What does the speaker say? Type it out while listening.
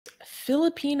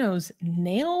Filipinos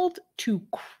nailed to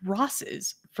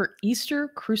crosses for Easter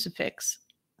crucifix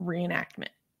reenactment.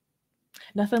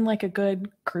 Nothing like a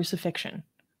good crucifixion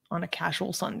on a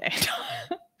casual Sunday.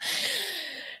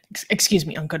 Excuse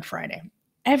me, on Good Friday.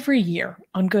 Every year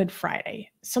on Good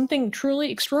Friday, something truly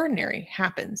extraordinary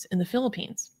happens in the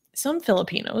Philippines. Some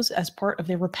Filipinos, as part of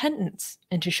their repentance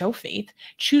and to show faith,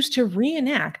 choose to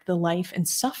reenact the life and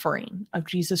suffering of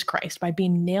Jesus Christ by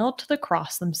being nailed to the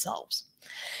cross themselves.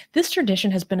 This tradition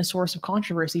has been a source of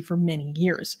controversy for many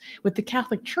years, with the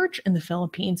Catholic Church in the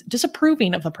Philippines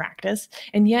disapproving of the practice,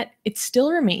 and yet it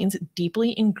still remains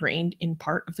deeply ingrained in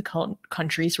part of the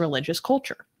country's religious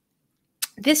culture.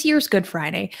 This year's Good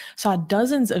Friday saw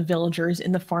dozens of villagers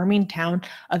in the farming town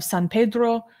of San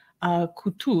Pedro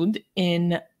Cutud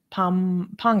in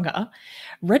Pampanga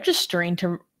registering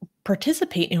to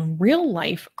participate in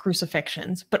real-life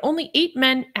crucifixions, but only 8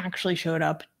 men actually showed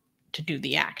up to do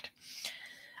the act.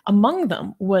 Among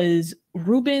them was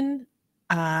Ruben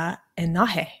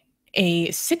Enaje, a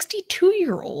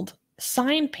 62-year-old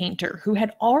sign painter who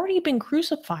had already been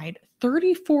crucified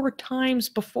 34 times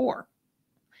before.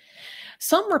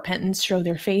 Some repentants show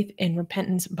their faith in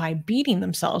repentance by beating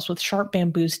themselves with sharp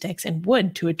bamboo sticks and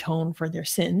wood to atone for their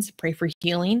sins, pray for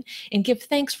healing, and give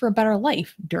thanks for a better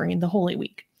life during the Holy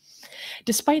Week.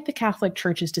 Despite the Catholic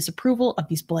Church's disapproval of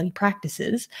these bloody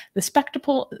practices, the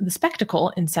spectacle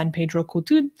in San Pedro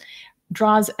Cutud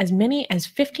draws as many as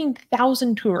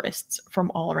 15,000 tourists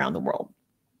from all around the world.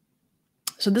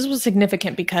 So this was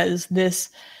significant because this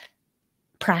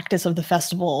practice of the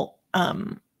festival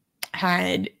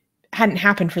hadn't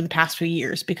happened for the past few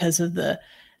years because of the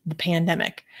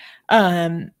pandemic.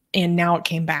 And now it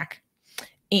came back.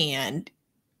 And,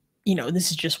 you know,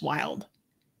 this is just wild.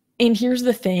 And here's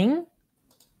the thing.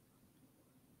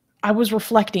 I was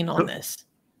reflecting on this.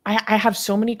 I have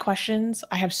so many questions.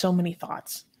 I have so many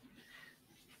thoughts.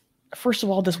 First of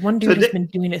all, this one dude has been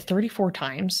doing it 34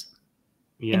 times.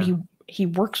 Yeah. And he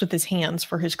works with his hands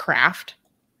for his craft.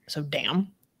 So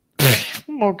damn.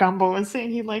 Mogambo is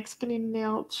saying he likes getting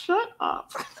nailed. Shut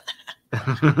up.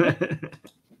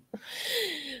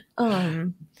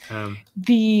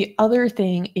 The other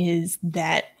thing is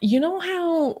that, you know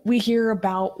how we hear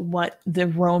about what the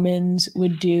Romans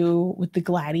would do with the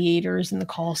gladiators in the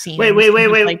Colosseum? Wait.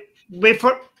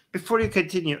 Before you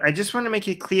continue, I just want to make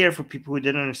it clear for people who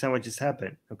didn't understand what just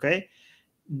happened. Okay,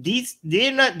 they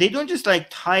don't just like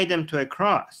tie them to a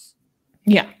cross.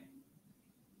 Yeah,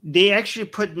 they actually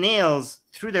put nails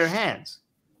through their hands.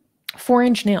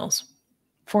 4-inch nails.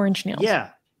 4-inch nails. Yeah.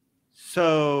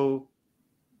 So,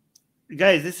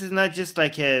 guys, this is not just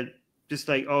like oh,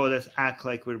 let's act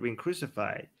like we're being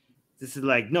crucified. This is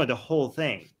like, no, the whole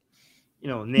thing. You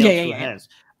know, nails through hands.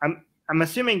 I'm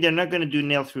assuming they're not going to do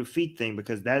nail through feet thing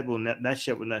because that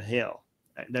shit will not heal.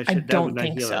 I don't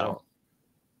think so.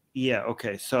 Yeah.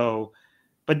 Okay. So,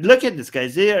 but look at this,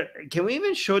 guys. Can we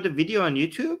even show the video on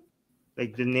YouTube?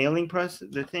 Like the nailing process,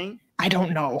 the thing? I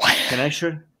don't know. Can I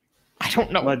show? I don't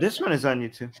know. Well, this one is on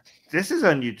YouTube. This is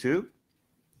on YouTube.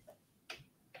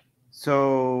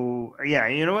 So, yeah,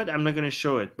 you know what? I'm not going to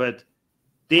show it. But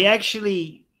they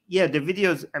actually, the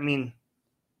videos, I mean,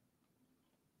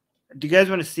 do you guys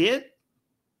want to see it?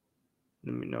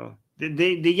 Let me know.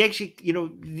 They actually, you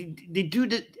know, they do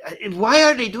the. Why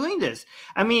are they doing this?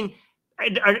 I mean,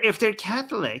 if they're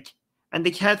Catholic, and the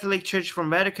Catholic Church from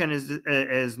Vatican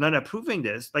is not approving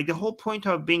this. Like the whole point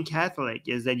of being Catholic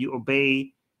is that you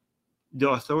obey the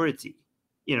authority.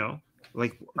 You know,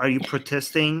 like are you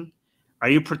protesting? Are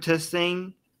you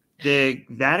protesting the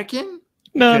Vatican?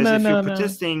 No.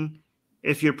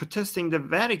 If you're protesting the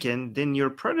Vatican, then you're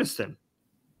Protestant.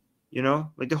 You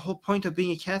know, like the whole point of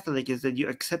being a Catholic is that you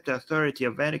accept the authority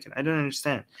of Vatican. I don't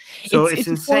understand. So it's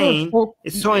insane.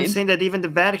 It's so insane that even the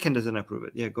Vatican doesn't approve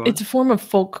it. Yeah, go on. It's a form of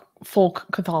folk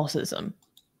Catholicism.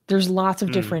 There's lots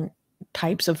of different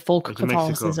types of folk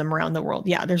Catholicism around the world.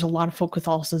 Yeah, there's a lot of folk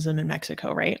Catholicism in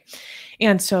Mexico, right?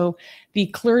 And so the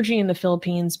clergy in the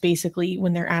Philippines, basically,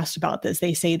 when they're asked about this,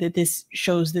 they say that this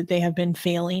shows that they have been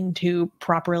failing to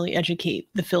properly educate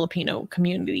the Filipino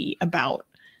community about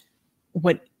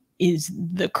what is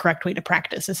the correct way to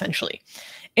practice, essentially.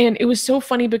 And it was so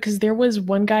funny because there was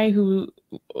one guy who,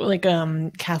 like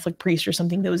Catholic priest or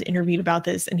something, that was interviewed about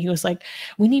this, and he was like,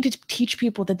 we need to teach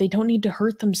people that they don't need to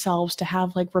hurt themselves to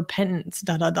have like repentance,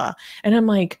 And I'm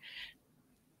like,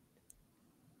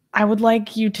 I would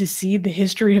like you to see the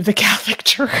history of the Catholic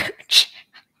Church.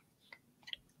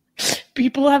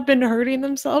 People have been hurting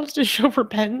themselves to show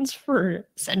repentance for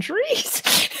centuries.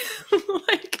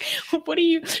 Like, what do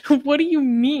you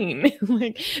mean?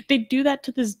 Like, they do that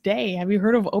to this day. Have you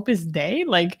heard of Opus Dei?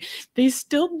 Like, they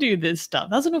still do this stuff.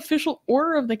 That's an official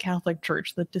order of the Catholic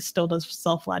Church that just still does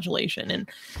self-flagellation and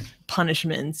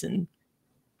punishments and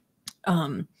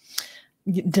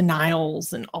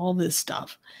denials and all this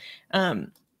stuff.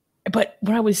 But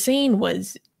what I was saying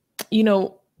was,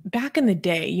 back in the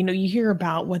day, you hear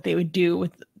about what they would do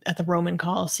at the Roman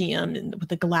Colosseum and with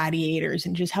the gladiators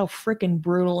and just how freaking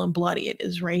brutal and bloody it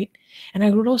is, right? And I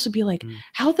would also be like,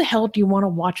 how the hell do you want to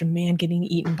watch a man getting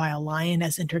eaten by a lion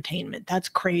as entertainment? That's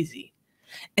crazy.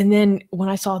 And then when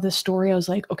I saw this story, I was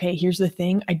like, okay, here's the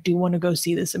thing. I do want to go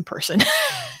see this in person.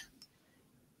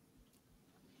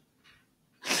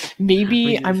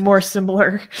 Maybe I'm more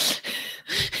similar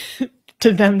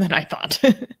to them than I thought.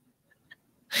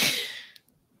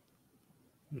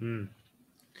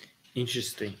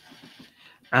 Interesting.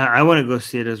 I want to go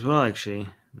see it as well, actually.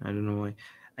 I don't know why.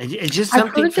 It's just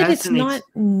something I've heard that it's not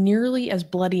nearly as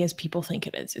bloody as people think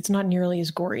it is. It's not nearly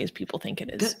as gory as people think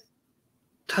it is.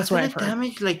 That's what I've heard.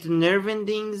 Damage like the nerve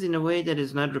endings in a way that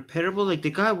is not repairable. Like the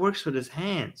guy works with his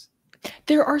hands.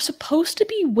 There are supposed to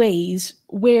be ways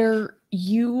where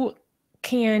you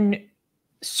can,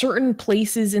 certain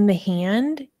places in the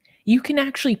hand, you can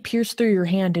actually pierce through your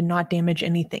hand and not damage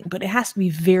anything, but it has to be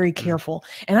very careful.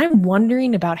 And I'm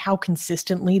wondering about how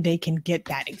consistently they can get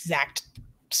that exact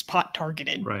spot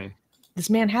targeted. Right. This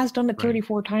man has done it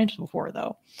 34 times before,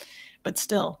 though, but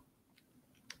still.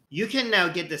 You can now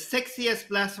get the sexiest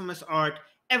blasphemous art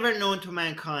ever known to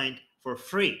mankind for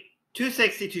free. Too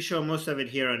sexy to show most of it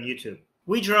here on YouTube.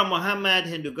 We draw Muhammad,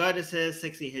 Hindu goddesses,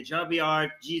 sexy hijabi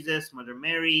art, Jesus, Mother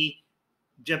Mary,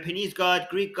 Japanese god,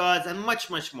 Greek gods, and much,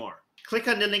 much more. Click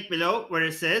on the link below where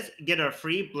it says, get our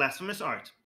free blasphemous art.